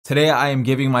Today I am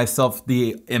giving myself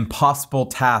the impossible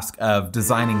task of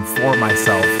designing for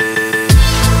myself.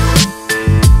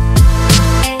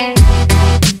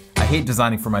 I hate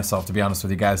designing for myself, to be honest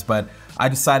with you guys, but I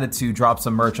decided to drop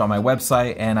some merch on my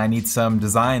website and I need some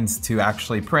designs to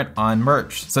actually print on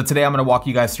merch. So today I'm gonna walk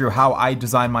you guys through how I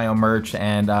design my own merch,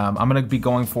 and I'm gonna be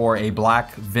going for a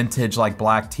black, vintage like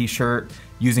black t-shirt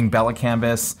using Bella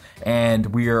canvas, and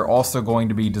we are also going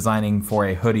to be designing for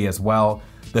a hoodie as well.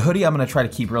 The hoodie I'm gonna try to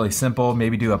keep really simple,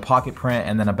 maybe do a pocket print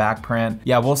and then a back print.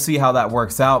 Yeah, we'll see how that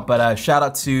works out, but shout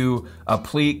out to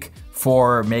Applique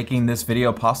for making this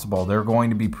video possible. They're going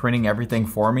to be printing everything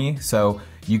for me, so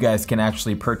you guys can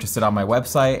actually purchase it on my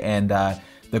website. And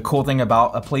the cool thing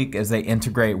about Applique is they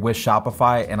integrate with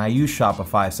Shopify, and I use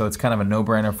Shopify, so it's kind of a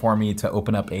no-brainer for me to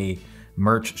open up a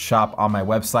merch shop on my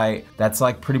website. That's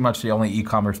like pretty much the only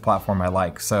e-commerce platform I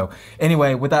like. So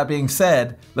anyway, with that being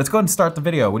said, let's go ahead and start the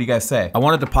video. What do you guys say? I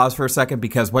wanted to pause for a second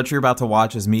because what you're about to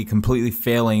watch is me completely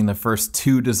failing the first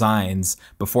two designs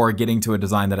before getting to a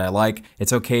design that I like.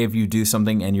 It's okay if you do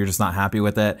something and you're just not happy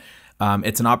with it.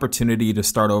 It's an opportunity to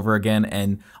start over again,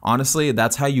 and honestly,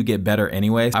 that's how you get better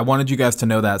anyway. I wanted you guys to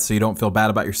know that so you don't feel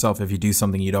bad about yourself if you do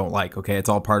something you don't like, okay? It's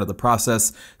all part of the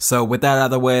process. So with that out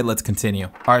of the way, let's continue.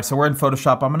 All right, so we're in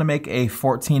Photoshop. I'm gonna make a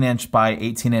 14-inch by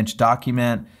 18-inch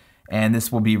document, and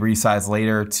this will be resized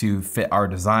later to fit our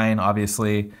design,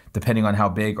 obviously, depending on how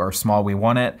big or small we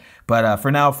want it. But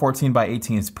for now, 14 by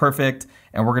 18 is perfect,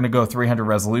 and we're gonna go 300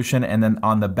 resolution. And then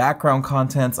on the background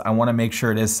contents, I wanna make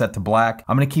sure it is set to black.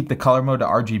 I'm gonna keep the color mode to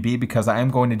RGB because I am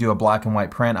going to do a black and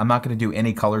white print. I'm not gonna do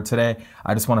any color today.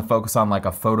 I just wanna focus on like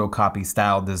a photocopy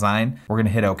style design. We're gonna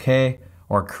hit okay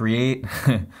or create.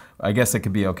 I guess it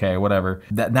could be okay, whatever.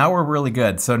 Now we're really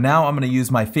good. So now I'm gonna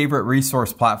use my favorite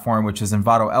resource platform, which is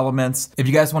Envato Elements. If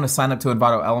you guys wanna sign up to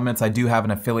Envato Elements, I do have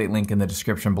an affiliate link in the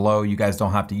description below. You guys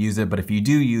don't have to use it, but if you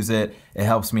do use it, it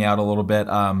helps me out a little bit.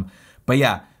 But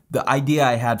yeah, the idea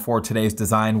I had for today's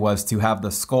design was to have the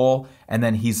skull, and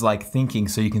then he's like thinking,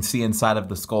 so you can see inside of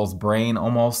the skull's brain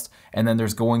almost, and then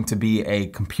there's going to be a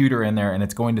computer in there, and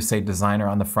it's going to say designer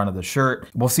on the front of the shirt.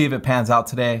 We'll see if it pans out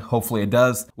today. Hopefully it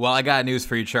does. Well, I got news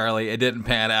for you, Charlie. It didn't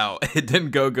pan out. It didn't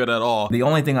go good at all. The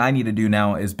only thing I need to do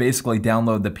now is basically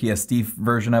download the PSD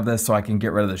version of this so I can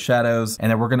get rid of the shadows, and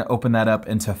then we're gonna open that up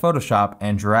into Photoshop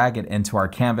and drag it into our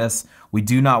canvas. We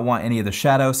do not want any of the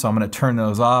shadows, so I'm gonna turn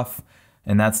those off.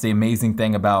 And that's the amazing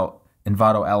thing about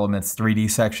Envato Elements 3D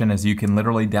section, is you can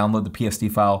literally download the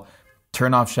PSD file,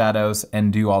 turn off shadows,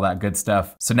 and do all that good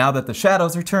stuff. So now that the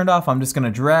shadows are turned off, I'm just gonna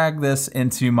drag this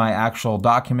into my actual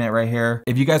document right here.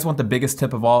 If you guys want the biggest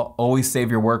tip of all, always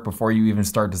save your work before you even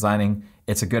start designing.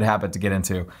 It's a good habit to get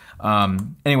into.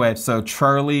 Anyway, so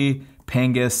Charlie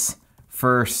Pangus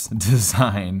first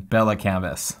design Bella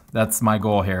canvas. That's my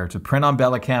goal here, to print on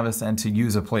Bella canvas and to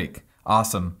use Applique.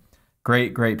 Awesome.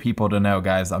 Great people to know,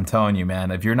 guys. I'm telling you,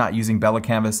 man, if you're not using Bella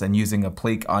Canvas and using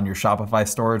Applique on your Shopify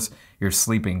stores, you're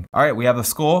sleeping. All right, we have the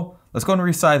skull. Let's go and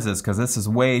resize this because this is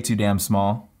way too damn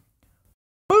small.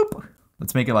 Boop.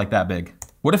 Let's make it like that big.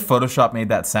 What if Photoshop made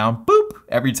that sound, boop,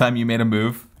 every time you made a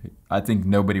move? I think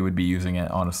nobody would be using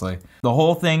it, honestly. The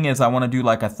whole thing is I want to do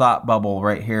like a thought bubble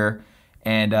right here.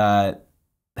 And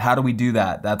how do we do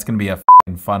that? That's going to be a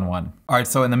fun one. All right,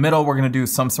 so in the middle, we're gonna do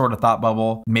some sort of thought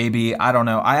bubble. Maybe, I don't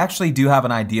know. I actually do have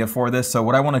an idea for this. So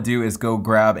what I wanna do is go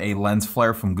grab a lens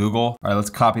flare from Google. All right,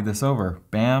 let's copy this over.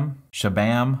 Bam,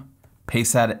 shabam,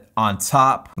 paste that on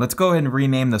top. Let's go ahead and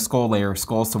rename the skull layer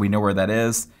skull so we know where that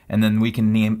is. And then we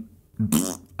can name,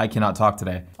 I cannot talk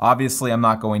today. Obviously, I'm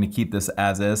not going to keep this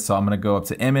as is. So I'm gonna go up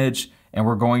to image, and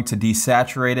we're going to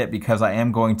desaturate it because I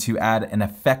am going to add an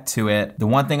effect to it. The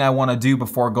one thing I wanna do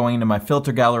before going into my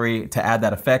filter gallery to add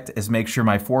that effect is make sure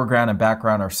my foreground and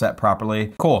background are set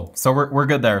properly. Cool, so we're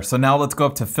good there. So now let's go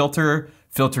up to filter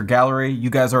gallery. You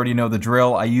guys already know the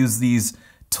drill. I use these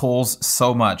tools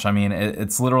so much. I mean,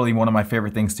 it's literally one of my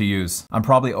favorite things to use. I'm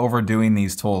probably overdoing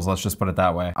these tools, let's just put it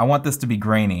that way. I want this to be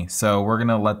grainy, so we're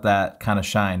gonna let that kind of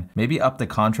shine. Maybe up the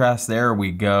contrast, there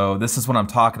we go. This is what I'm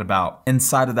talking about.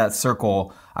 Inside of that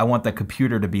circle, I want the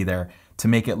computer to be there to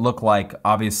make it look like,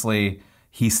 obviously,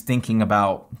 he's thinking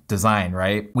about design,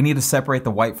 right? We need to separate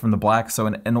the white from the black, so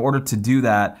in order to do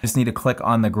that, just need to click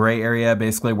on the gray area,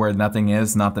 basically where nothing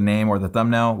is, not the name or the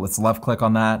thumbnail. Let's left click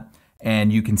on that.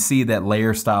 And you can see that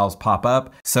layer styles pop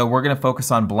up. So we're gonna focus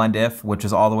on blend if, which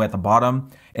is all the way at the bottom.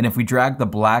 And if we drag the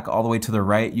black all the way to the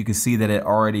right, you can see that it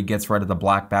already gets rid of the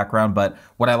black background. But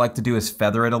what I like to do is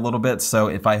feather it a little bit. So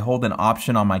if I hold an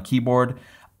option on my keyboard,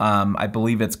 I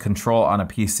believe it's control on a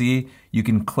PC, you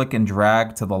can click and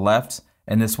drag to the left,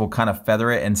 and this will kind of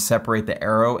feather it and separate the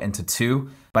arrow into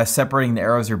two. By separating the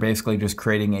arrows, you're basically just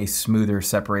creating a smoother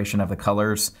separation of the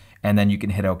colors, and then you can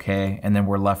hit OK, and then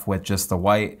we're left with just the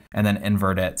white, and then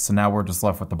invert it. So now we're just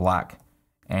left with the black.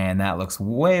 And that looks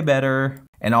way better.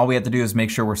 And all we have to do is make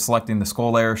sure we're selecting the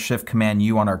skull layer,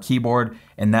 Shift-Command-U on our keyboard,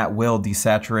 and that will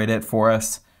desaturate it for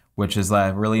us, which is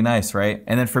really nice, right?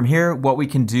 And then from here, what we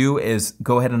can do is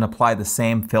go ahead and apply the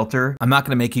same filter. I'm not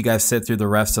gonna make you guys sit through the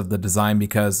rest of the design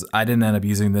because I didn't end up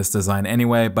using this design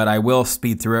anyway, but I will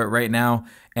speed through it right now.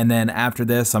 And then after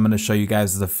this, I'm gonna show you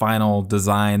guys the final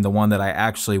design, the one that I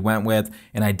actually went with,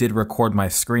 and I did record my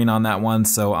screen on that one,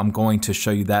 so I'm going to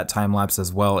show you that time lapse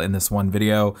as well in this one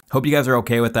video. Hope you guys are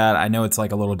okay with that. I know it's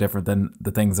like a little different than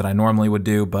the things that I normally would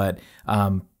do, but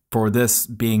for this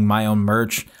being my own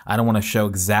merch, I don't want to show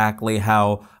exactly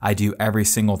how I do every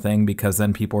single thing because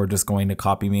then people are just going to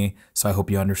copy me. So I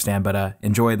hope you understand, but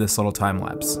enjoy this little time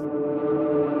lapse.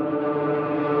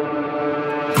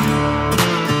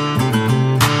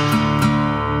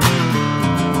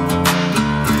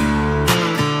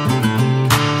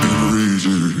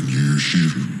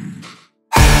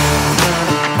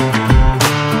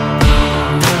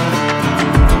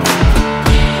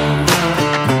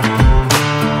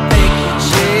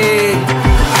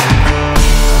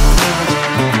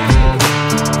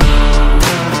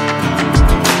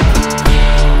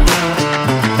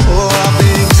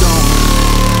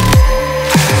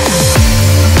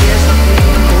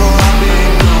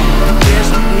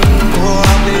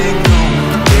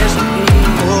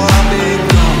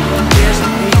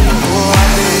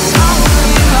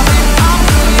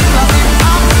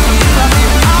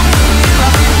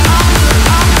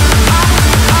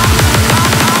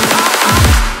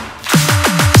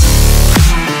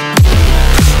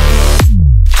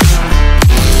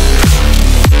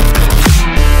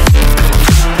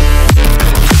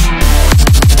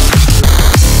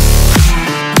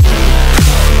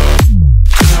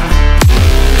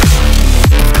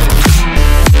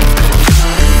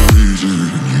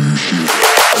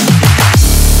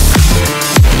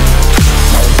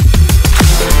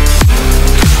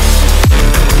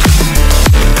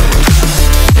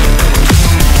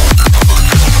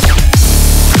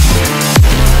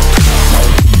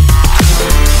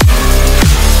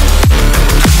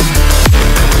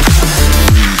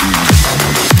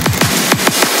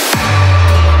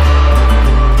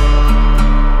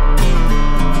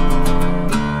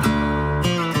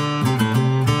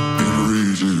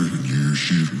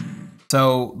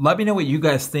 So let me know what you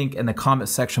guys think in the comment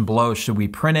section below. Should we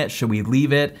print it? Should we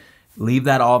leave it? Leave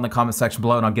that all in the comment section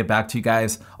below and I'll get back to you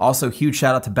guys. Also, huge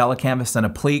shout out to Bella Canvas and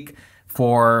Applique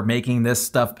for making this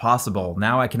stuff possible.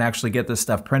 Now I can actually get this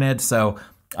stuff printed. So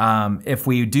if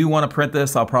we do want to print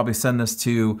this, I'll probably send this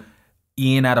to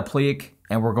Ian at Applique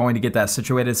and we're going to get that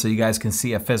situated so you guys can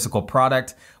see a physical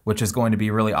product, which is going to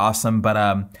be really awesome.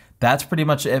 But that's pretty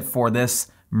much it for this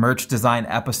merch design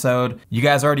episode. You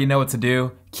guys already know what to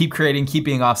do. Keep creating, keep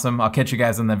being awesome. I'll catch you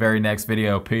guys in the very next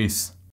video. Peace.